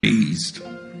praised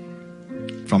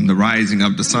from the rising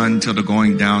of the sun till the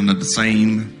going down of the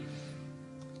same.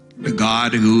 The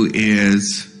God who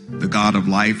is the God of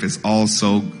life is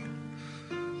also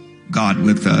God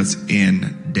with us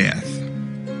in death.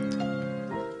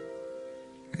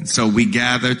 And so we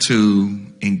gather to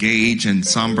engage in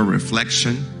somber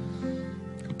reflection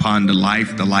upon the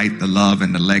life, the light, the love,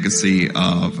 and the legacy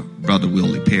of Brother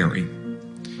Willie Perry.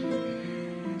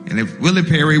 And if Willie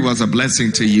Perry was a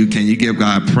blessing to you, can you give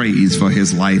God praise for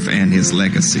his life and his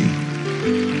legacy?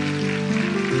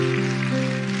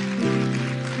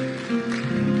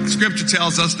 Scripture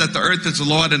tells us that the earth is the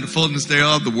Lord and the fullness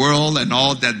thereof, the world and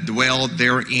all that dwell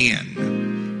therein.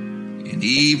 And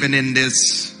even in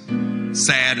this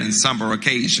sad and somber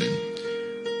occasion,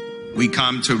 we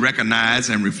come to recognize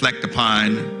and reflect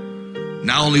upon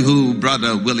not only who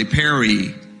Brother Willie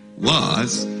Perry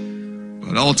was,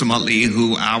 but ultimately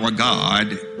who our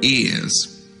God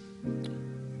is.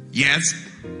 Yes,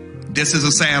 this is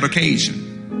a sad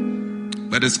occasion,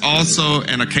 but it's also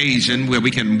an occasion where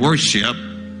we can worship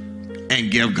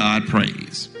and give God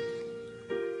praise.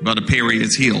 Brother Perry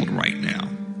is healed right now,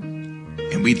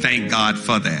 and we thank God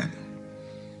for that.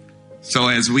 So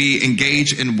as we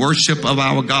engage in worship of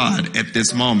our God at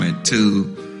this moment,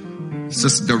 to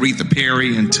Sister Doretha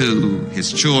Perry and to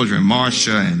his children,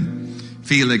 Marcia and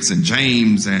Felix and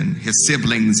James and his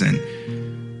siblings and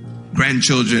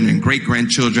grandchildren and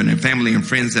great-grandchildren and family and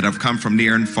friends that have come from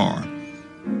near and far,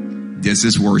 this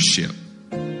is worship.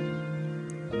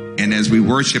 And as we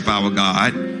worship our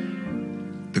God,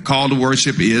 the call to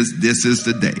worship is, this is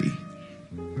the day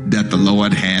that the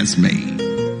Lord has made.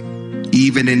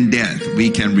 Even in death, we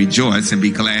can rejoice and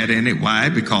be glad in it. Why?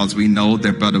 Because we know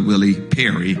that Brother Willie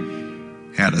Perry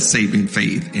had a saving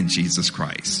faith in Jesus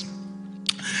Christ.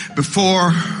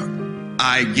 Before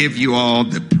I give you all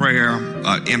the prayer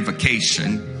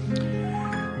invocation,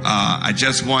 I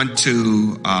just want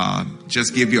to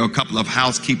just give you a couple of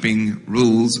housekeeping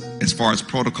rules as far as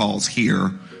protocols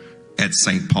here at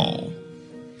St. Paul.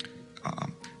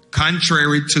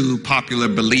 Contrary to popular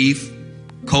belief,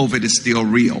 COVID is still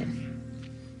real.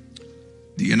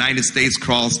 The United States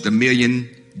crossed the 1 million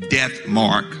death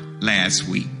mark last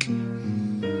week.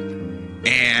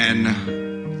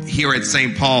 And here at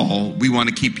St. Paul, we want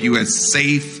to keep you as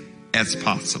safe as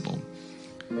possible.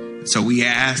 So we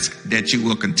ask that you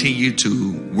will continue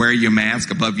to wear your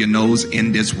mask above your nose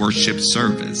in this worship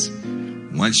service.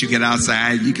 Once you get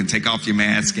outside, you can take off your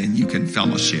mask and you can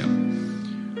fellowship.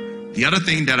 The other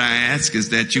thing that I ask is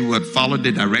that you would follow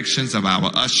the directions of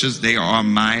our ushers. They are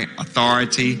my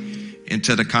authority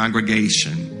into the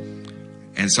congregation.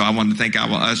 And so I want to thank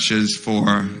our ushers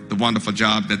for the wonderful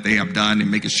job that they have done in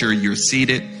making sure you're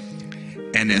seated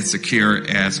and as secure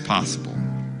as possible.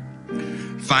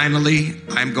 Finally,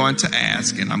 I'm going to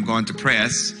ask and I'm going to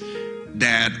press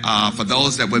that for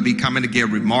those that will be coming to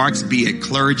give remarks, be it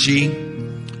clergy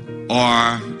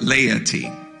or laity,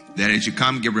 that as you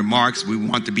come give remarks, we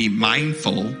want to be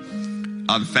mindful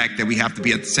of the fact that we have to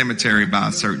be at the cemetery by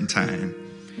a certain time.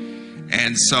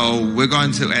 And so we're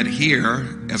going to adhere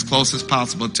as close as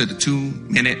possible to the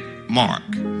 2-minute mark.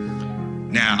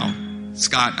 Now,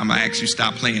 Scott, I'm going to ask you to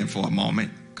stop playing for a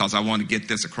moment because I want to get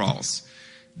this across.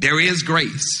 There is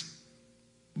grace.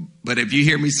 But if you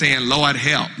hear me saying, Lord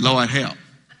help,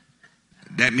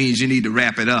 that means you need to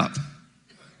wrap it up.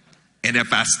 And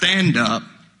if I stand up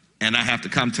and I have to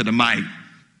come to the mic,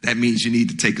 that means you need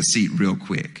to take a seat real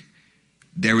quick.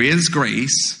 There is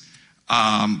grace.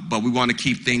 But we want to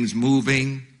keep things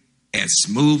moving as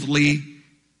smoothly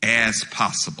as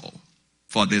possible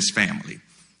for this family.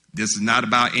 This is not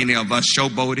about any of us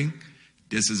showboating.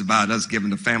 This is about us giving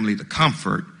the family the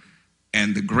comfort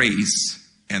and the grace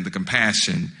and the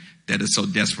compassion that is so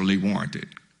desperately warranted.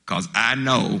 Because I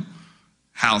know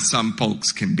how some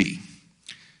folks can be.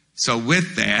 So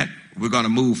with that, we're going to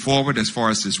move forward as far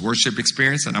as this worship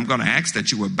experience. And I'm going to ask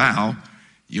that you would bow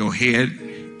your head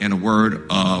in a word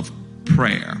of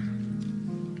prayer.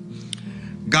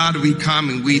 God, we come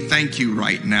and we thank you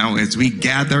right now as we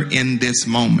gather in this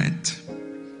moment.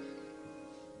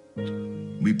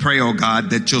 We pray, oh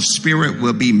God, that your spirit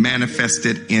will be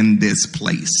manifested in this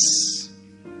place.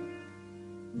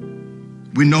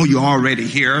 We know you're already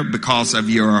here because of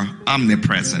your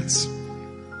omnipresence.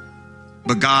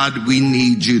 But God, we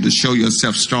need you to show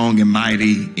yourself strong and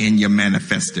mighty in your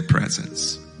manifested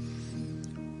presence.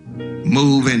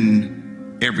 Move in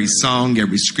every song,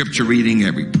 every scripture reading,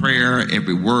 every prayer,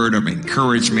 every word of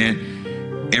encouragement,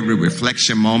 every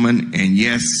reflection moment, and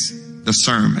yes, the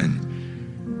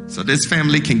sermon. So this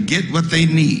family can get what they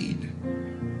need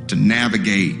to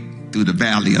navigate through the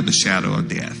valley of the shadow of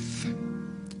death.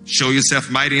 Show yourself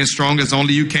mighty and strong as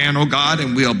only you can, oh God,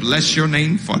 and we'll bless your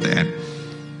name for that.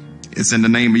 It's in the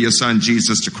name of your Son,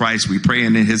 Jesus the Christ, we pray,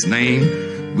 and in his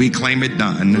name we claim it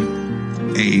done.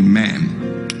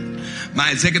 Amen.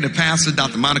 My executive pastor,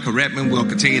 Dr. Monica Redmond, will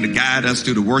continue to guide us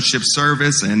through the worship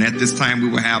service, and at this time we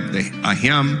will have a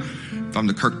hymn from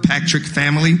the Kirkpatrick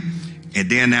family,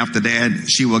 and then after that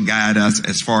she will guide us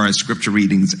as far as scripture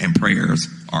readings and prayers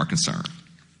are concerned.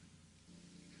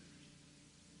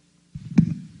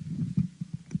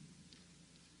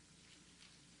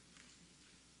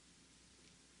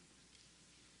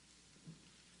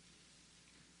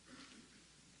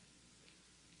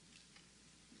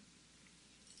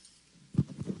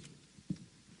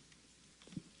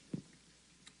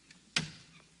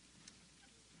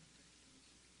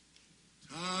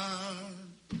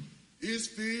 Is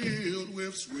filled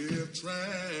with swift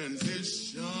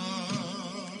transition.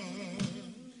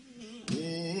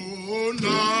 Oh,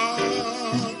 not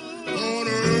on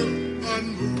earth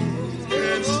unmoved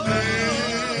can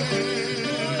stand.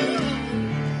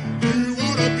 You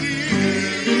want to be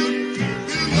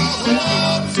in the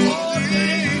hopes of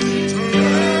things turn.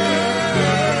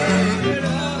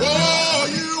 Oh,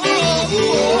 you want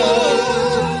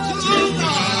to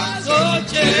rise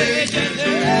of change and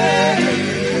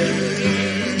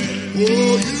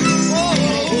oh, you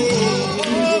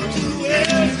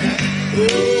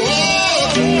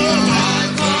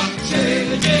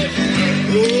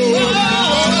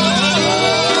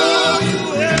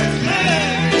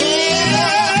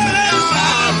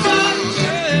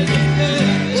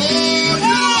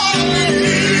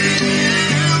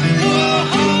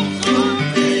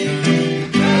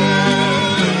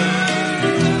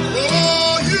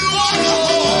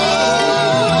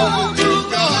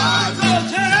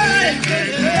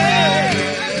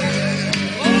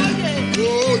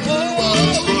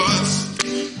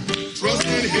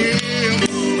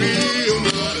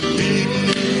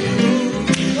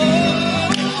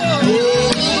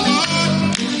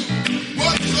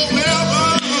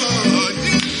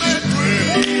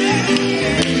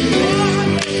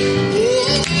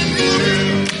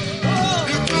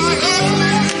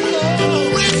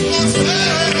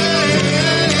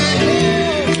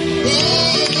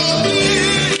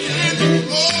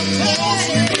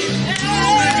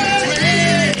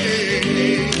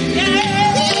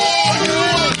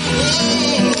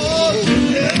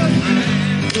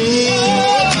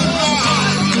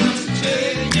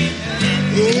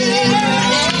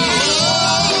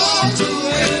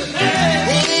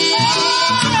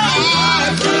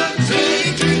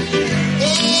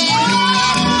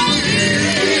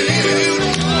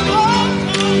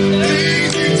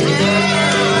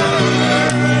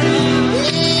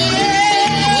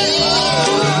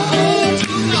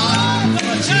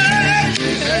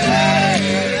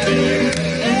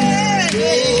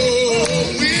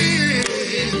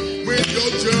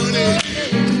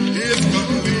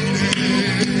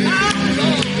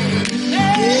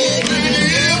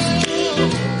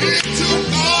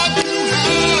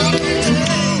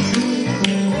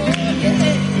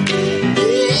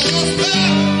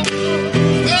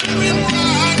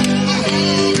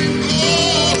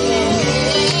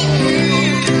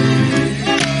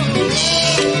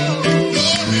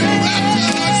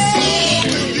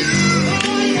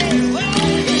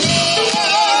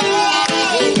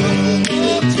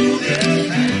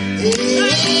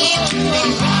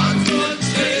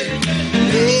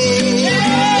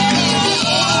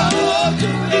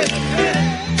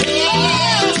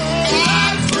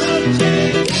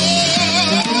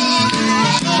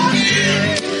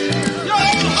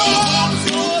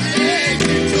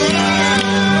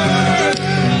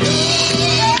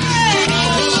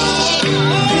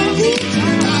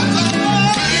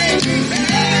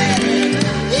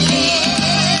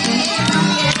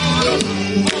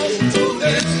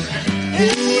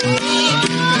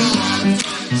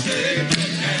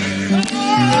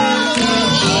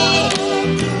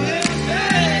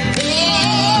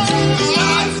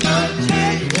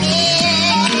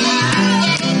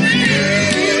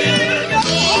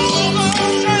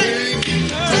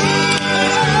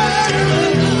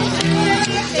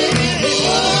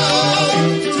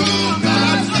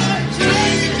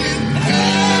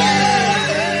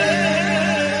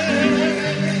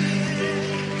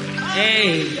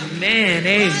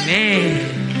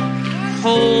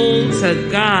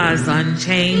God's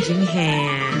unchanging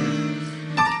hand.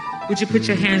 Would you put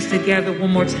your hands together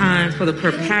one more time for the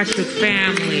Kirkpatrick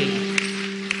family?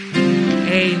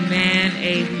 Amen,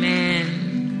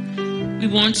 amen. We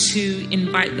want to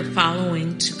invite the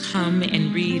following to come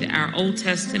and read our Old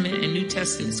Testament and New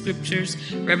Testament scriptures.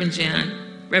 Reverend John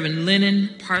Reverend Lennon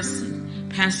Parson,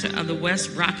 pastor of the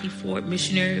West Rocky Ford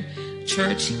Missionary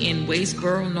Church in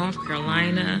Waynesboro, North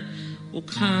Carolina, will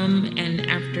come, and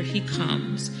after he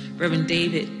comes, Reverend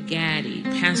David Gaddy,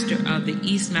 pastor of the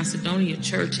East Macedonia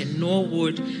Church in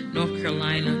Norwood, North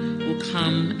Carolina, will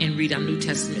come and read our New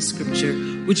Testament scripture.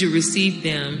 Would you receive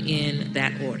them in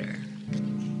that order?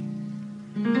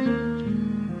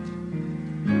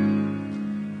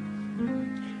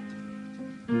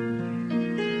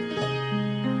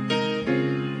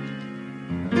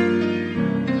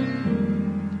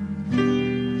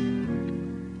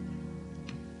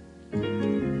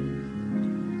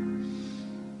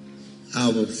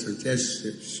 Our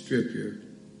suggested scripture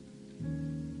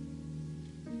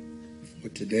for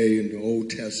today in the Old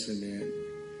Testament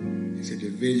is a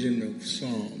division of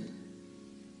Psalm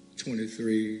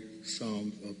 23,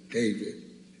 Psalms of David.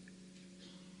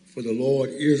 For the Lord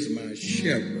is my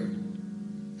shepherd,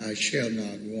 I shall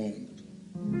not want.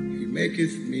 He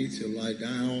maketh me to lie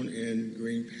down in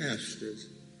green pastures.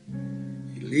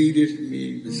 He leadeth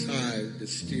me beside the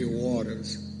still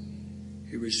waters.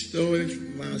 He restoreth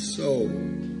my soul.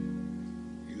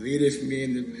 He leadeth me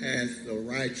in the path of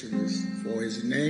righteousness for his name.